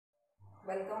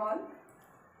welcome all.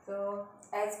 So,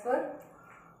 as per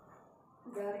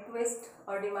the request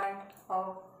or demand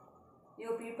of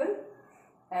you people,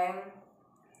 I am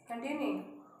continuing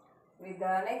with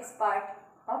the next part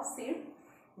of seed,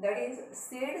 that is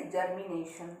seed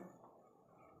germination,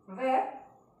 where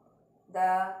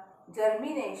the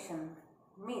germination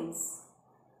means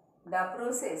the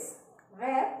process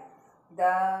where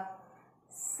the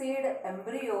seed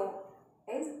embryo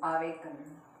is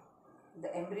awakened.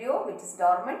 The embryo, which is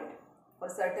dormant for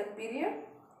certain period,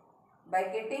 by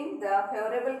getting the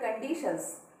favorable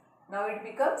conditions, now it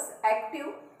becomes active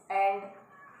and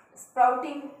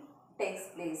sprouting takes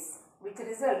place, which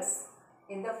results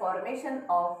in the formation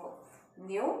of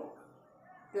new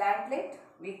plantlet.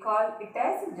 We call it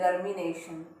as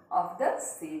germination of the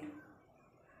seed.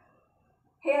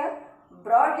 Here,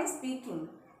 broadly speaking,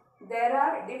 there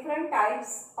are different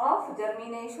types of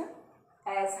germination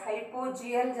as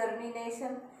hypogeal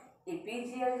germination,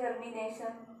 epigeal germination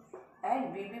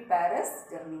and viviparous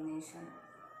germination.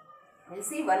 We will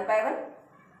see one by one.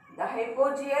 The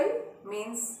hypogeal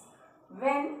means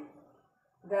when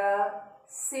the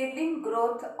seedling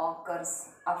growth occurs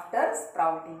after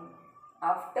sprouting.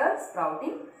 After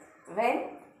sprouting,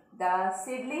 when the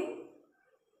seedling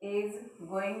is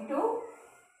going to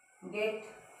get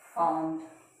formed,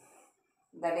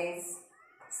 that is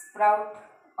sprout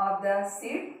of the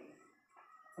seed,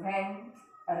 when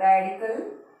a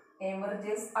radical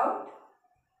emerges out,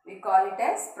 we call it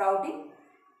as sprouting,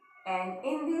 and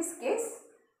in this case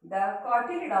the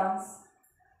cotyledons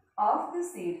of the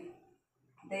seed,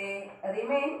 they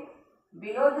remain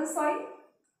below the soil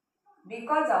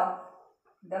because of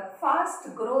the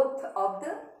fast growth of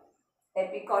the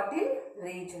epicotyl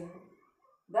region.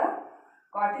 The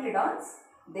cotyledons,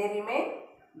 they remain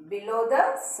below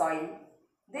the soil.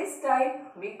 This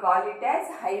type we call it as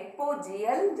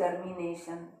hypogeal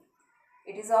germination.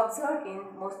 It is observed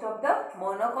in most of the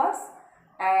monocots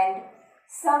and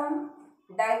some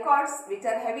dicots which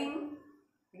are having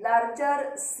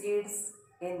larger seeds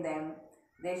in them.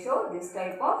 They show this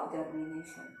type of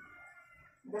germination.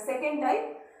 The second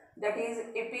type, that is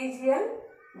epigeal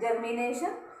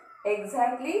germination,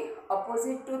 exactly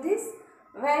opposite to this,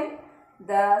 when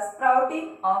the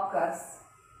sprouting occurs,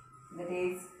 that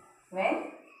is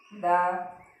when the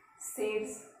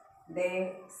seeds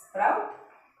they sprout,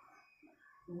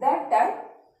 that time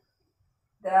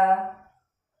the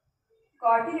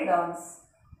cotyledons,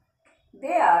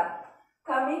 they are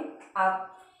coming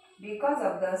up because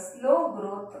of the slow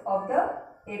growth of the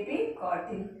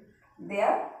epicotyl. They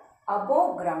are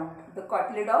above ground. The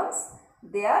cotyledons,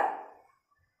 they are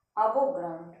above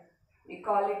ground. We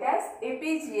call it as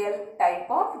epigeal type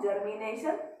of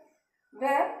germination,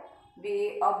 where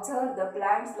we observe the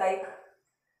plants like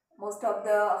most of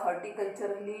the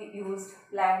horticulturally used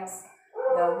plants,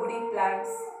 the woody plants,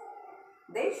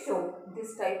 they show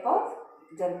this type of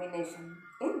germination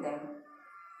in them.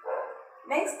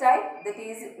 Next type, that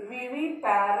is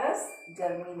viviparous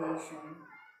germination.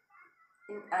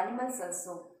 In animals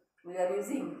also we are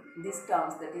using these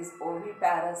terms, that is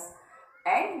oviparous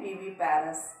and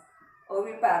viviparous.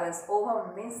 Oviparous,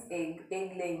 ovum means egg,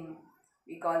 egg laying.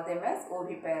 We call them as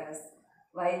oviparous,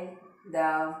 while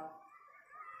the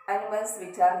animals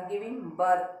which are giving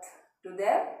birth to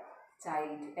their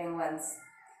child, young ones,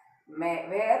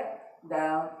 where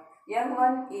the young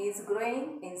one is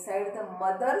growing inside the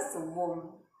mother's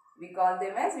womb, we call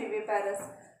them as viviparous.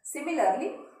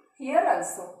 Similarly, here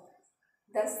also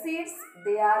the seeds,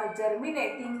 they are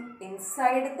germinating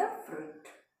inside the fruit.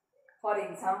 For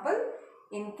example,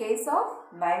 in case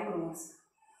of mangroves,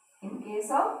 in case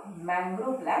of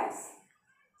mangrove plants,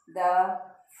 the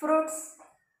fruits,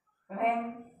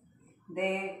 when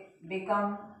they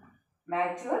become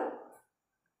mature,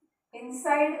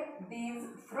 inside these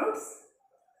fruits,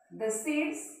 the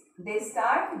seeds, they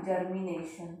start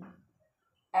germination,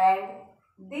 and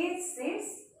these seeds,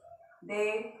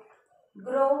 they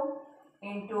grow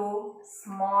into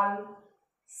small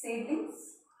seedlings,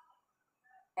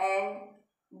 and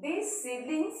these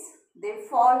seedlings, they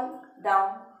fall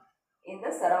down in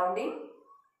the surrounding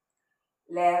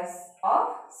layers of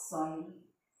soil,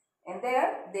 and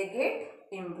there they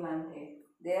get implanted.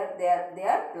 They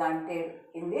are planted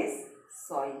in this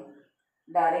soil.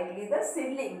 Directly the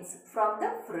seedlings from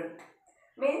the fruit,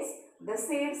 means the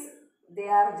seeds, they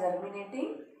are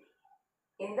germinating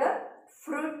in the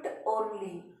fruit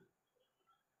only.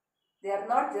 They are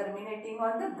not germinating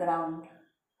on the ground.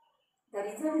 The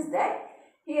reason is that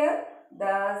here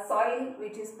the soil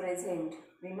which is present,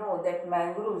 we know that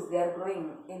mangroves, they are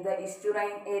growing in the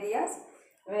estuarine areas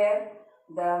where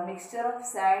the mixture of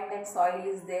sand and soil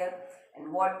is there,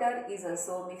 and water is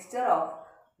also mixture of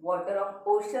water of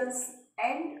oceans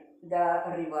and the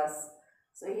rivers.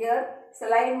 So here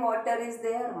saline water is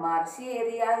there, marshy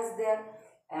area is there,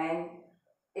 and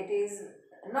it is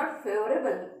not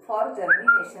favorable for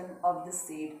germination of the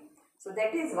seed. So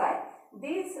that is why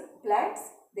these plants,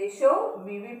 they show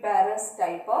viviparous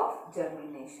type of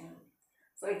germination.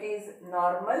 So it is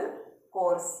normal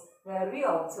course where we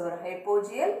observe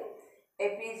hypogeal,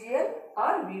 epigeal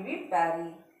or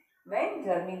vivipary when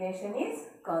germination is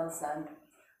concerned.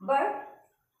 But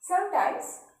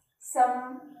sometimes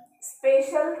some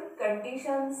special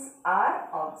conditions are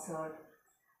observed,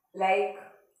 like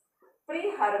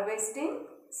pre-harvesting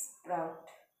sprout.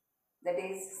 That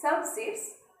is, some seeds,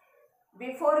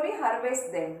 before we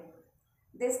harvest them,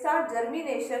 they start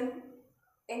germination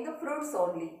in the fruits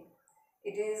only.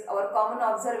 It is our common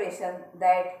observation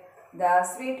that the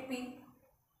sweet pea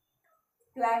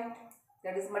plant,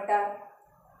 that is matar,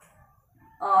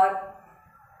 or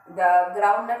the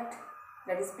groundnut,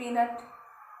 that is peanut,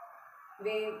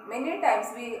 many times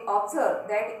we observe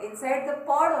that inside the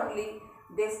pod only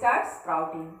they start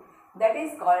sprouting. That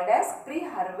is called as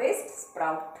pre-harvest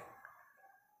sprout.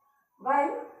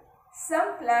 While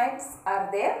some plants are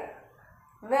there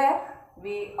where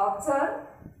we observe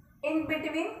in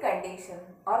between condition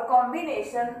or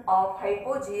combination of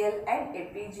hypogeal and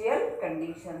epigeal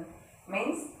condition.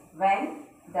 Means when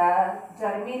the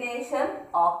germination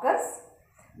occurs,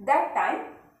 that time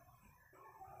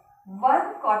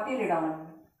one cotyledon,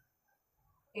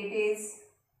 it is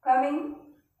coming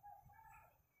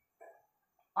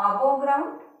above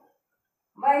ground,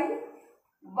 while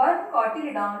one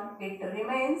cotyledon, it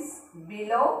remains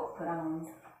below ground.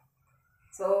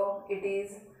 So it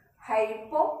is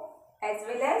hypo as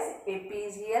well as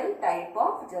epigeal type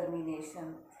of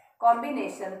germination,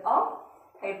 combination of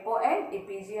hypo and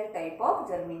epigeal type of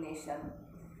germination.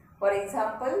 For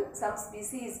example, some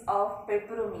species of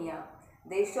peperomia,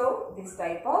 they show this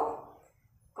type of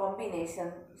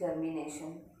combination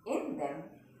germination in them.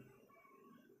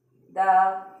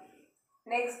 The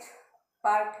next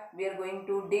part we are going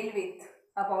to deal with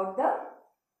about the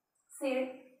seed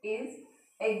is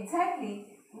exactly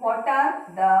what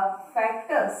are the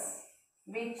factors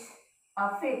which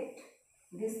affect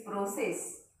this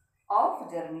process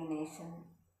of germination.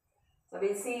 So we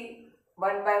will see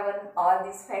one by one all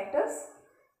these factors.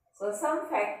 So some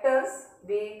factors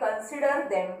we consider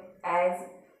them as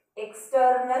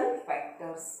external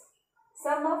factors.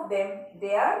 Some of them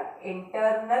they are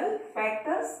internal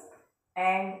factors,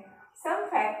 and some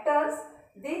factors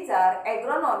these are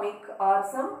agronomic or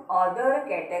some other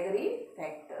category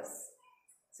factors.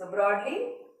 So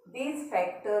broadly these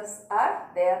factors are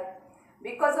there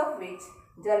because of which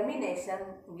germination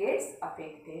gets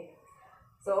affected.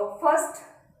 So first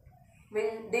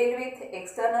we'll deal with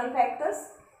external factors.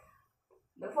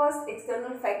 The first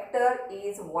external factor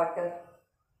is water.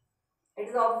 It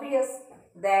is obvious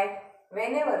that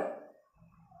whenever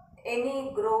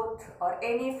any growth or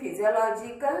any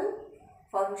physiological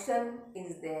function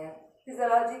is there,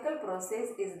 physiological process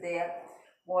is there,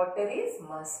 water is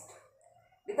must.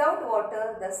 Without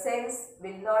water, the cells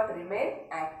will not remain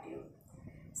active.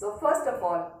 So first of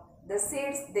all, the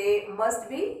seeds, they must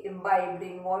be imbibed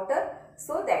in water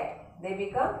so that they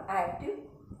become active,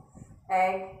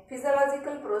 and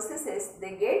physiological processes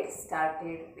they get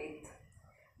started with.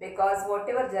 Because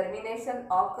whatever germination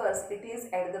occurs, it is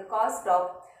at the cost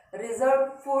of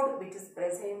reserved food which is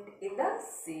present in the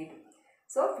seed.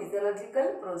 So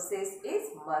physiological process is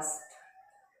must.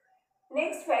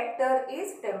 Next factor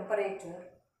is temperature.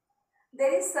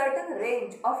 There is certain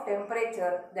range of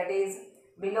temperature, that is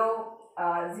below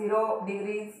 0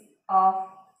 degrees of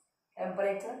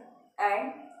temperature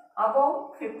and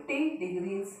above 50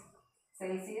 degrees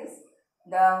Celsius,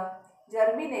 the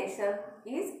germination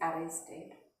is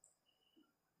arrested.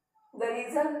 The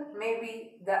reason may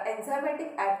be the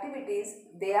enzymatic activities,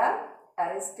 they are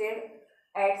arrested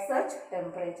at such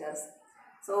temperatures.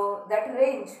 So that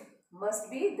range must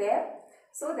be there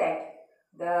so that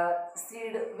the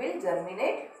seed will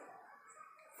germinate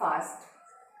fast.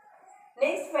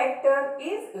 Next factor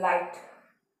is light.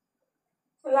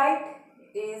 So light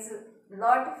is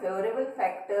not favorable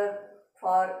factor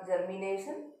for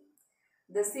germination.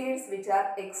 The seeds which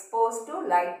are exposed to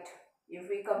light, if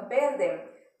we compare them,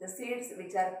 the seeds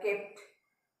which are kept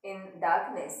in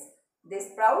darkness, they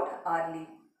sprout early.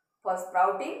 For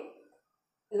sprouting,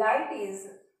 light is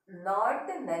not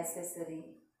necessary.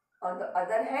 On the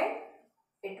other hand,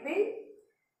 it will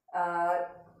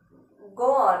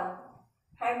go on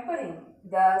hampering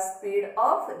the speed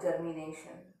of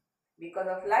germination. Because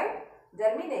of light,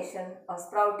 germination or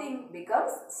sprouting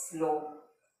becomes slow.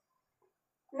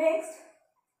 Next,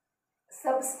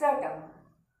 substratum.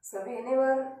 So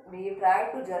whenever we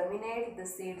try to germinate the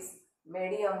seeds,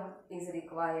 medium is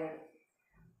required.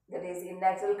 That is, in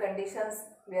natural conditions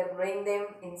we are growing them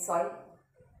in soil,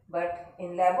 but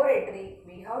in laboratory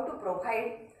we have to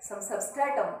provide some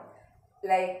substratum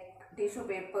like tissue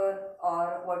paper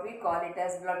or what we call it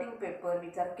as blotting paper,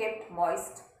 which are kept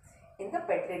moist in the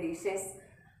petri dishes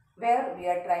where we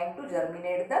are trying to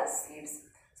germinate the seeds.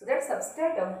 So that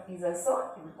substratum is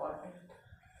also important.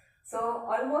 So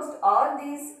almost all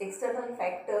these external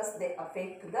factors, they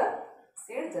affect the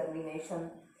seed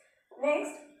germination.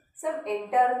 Next, some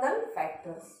internal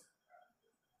factors.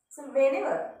 So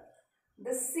whenever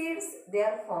the seeds they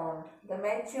are formed, the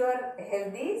mature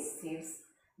healthy seeds,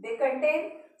 they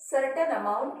contain certain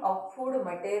amount of food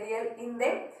material in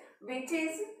them which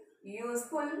is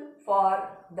useful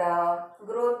for the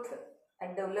growth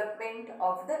and development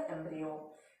of the embryo.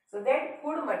 So that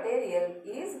food material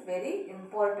is very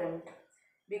important.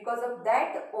 Because of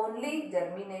that only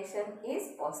germination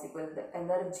is possible. The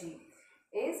energy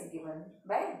is given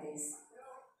by this.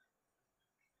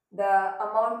 The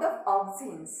amount of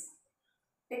auxins,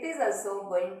 it is also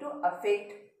going to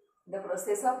affect the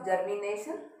process of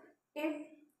germination if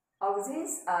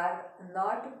auxins are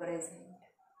not present.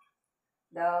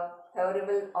 The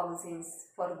favorable auxins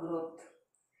for growth,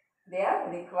 they are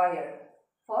required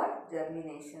for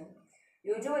germination.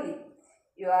 Usually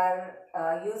you are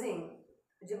using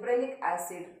gibberellic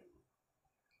acid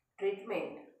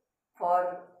treatment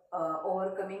for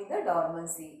overcoming the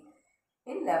dormancy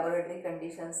in laboratory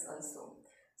conditions also.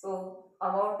 So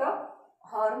amount of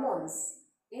hormones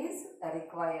is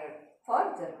required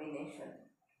for germination.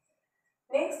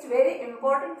 Next very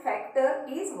important factor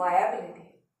is viability.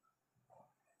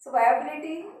 So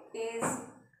viability is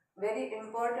very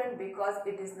important because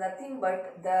it is nothing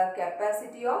but the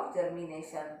capacity of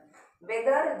germination.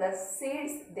 Whether the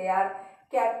seeds they are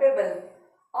capable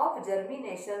of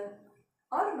germination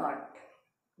or not.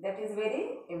 That is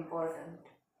very important.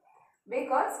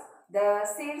 Because the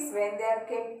seeds when they are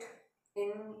kept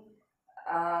in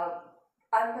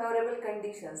unfavorable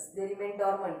conditions, they remain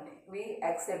dormant. We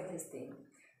accept this thing.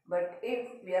 But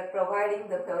if we are providing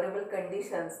the favorable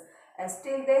conditions and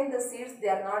still then the seeds they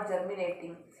are not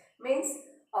germinating, means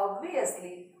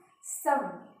obviously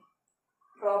some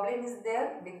problem is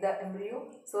there with the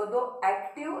embryo. So the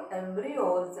active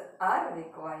embryos are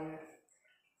required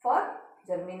for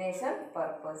germination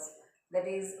purpose. That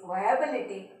is,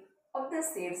 viability of the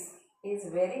seeds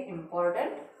is very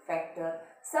important factor.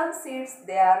 Some seeds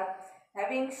they are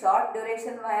having short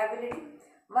duration viability,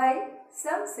 while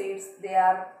some seeds they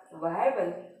are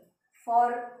viable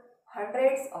for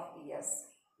hundreds of years.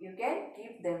 You can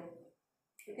keep them,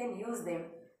 you can use them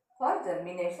for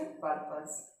germination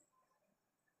purpose.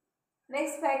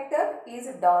 Next factor is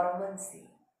dormancy.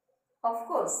 Of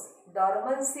course,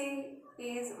 dormancy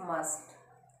is must.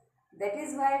 That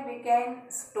is why we can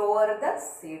store the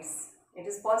seeds. It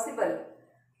is possible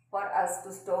for us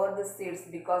to store the seeds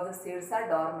because the seeds are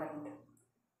dormant.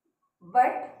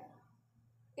 But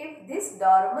if this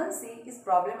dormancy is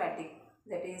problematic,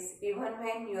 that is, even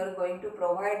when you are going to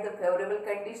provide the favorable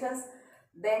conditions,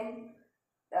 then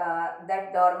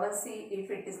that dormancy, if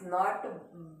it is not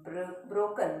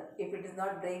broken, if it is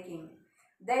not breaking,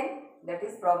 then that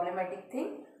is problematic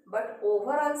thing. But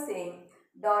overall saying,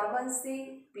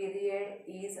 dormancy period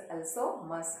is also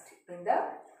must in the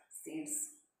seeds.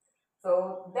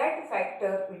 So that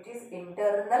factor which is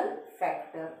internal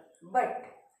factor, but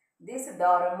this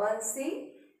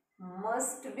dormancy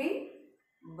must be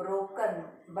broken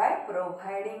by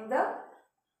providing the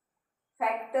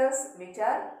factors which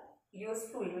are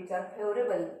useful, which are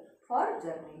favorable for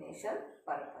germination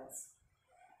purpose.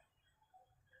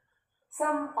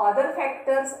 Some other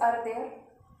factors are there,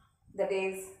 that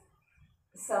is,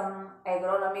 some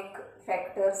agronomic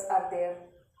factors are there,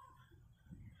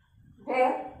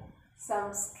 where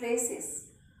some stresses,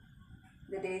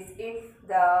 that is, if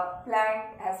the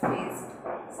plant has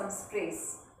faced some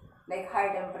stress like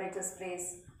high temperature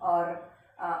stress or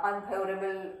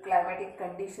unfavorable climatic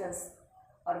conditions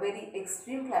or very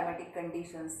extreme climatic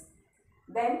conditions,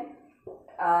 then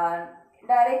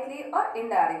directly or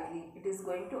indirectly it is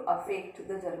going to affect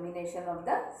the germination of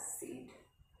the seed.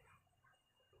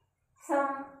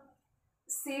 Some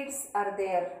seeds are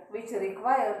there which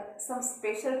require some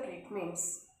special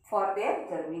treatments for their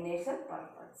germination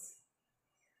purpose.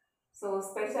 So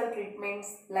special treatments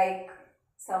like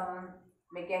some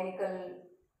mechanical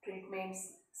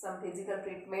treatments, some physical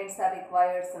treatments are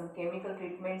required, some chemical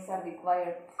treatments are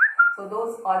required. So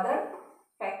those other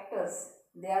factors,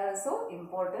 they are also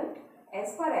important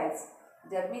as far as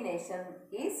germination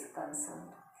is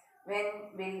concerned. When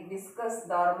we'll discuss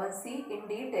dormancy in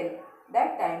detail,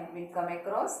 that time we'll come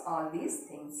across all these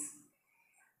things.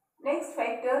 Next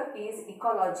factor is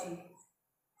ecology,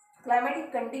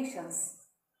 climatic conditions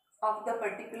of the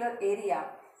particular area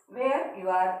where you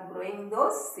are growing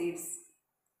those seeds.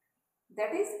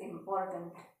 That is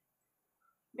important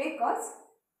because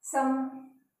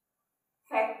some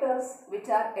factors which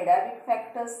are Adapic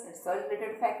factors, soil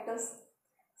related factors,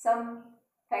 some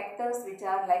factors which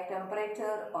are like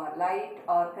temperature or light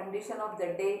or condition of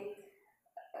the day,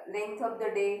 length of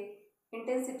the day,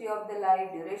 intensity of the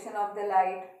light, duration of the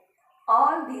light,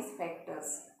 all these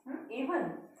factors,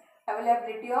 even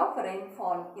availability of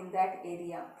rainfall in that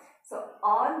area. So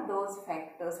all those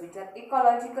factors which are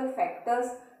ecological factors,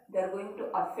 they are going to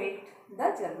affect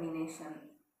the germination.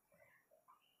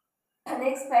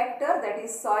 Next factor, that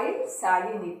is soil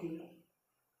salinity.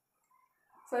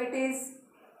 So it is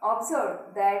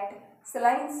observed that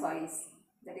saline soils,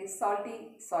 that is salty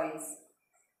soils,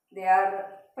 they are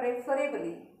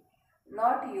preferably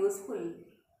not useful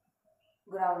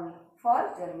ground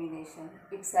for germination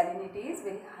if salinity is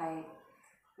very high.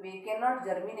 We cannot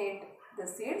germinate the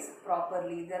seeds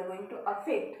properly. They are going to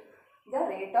affect the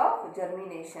rate of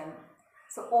germination.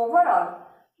 So overall,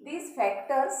 these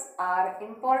factors are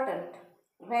important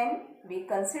when we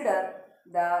consider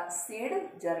the seed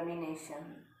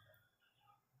germination.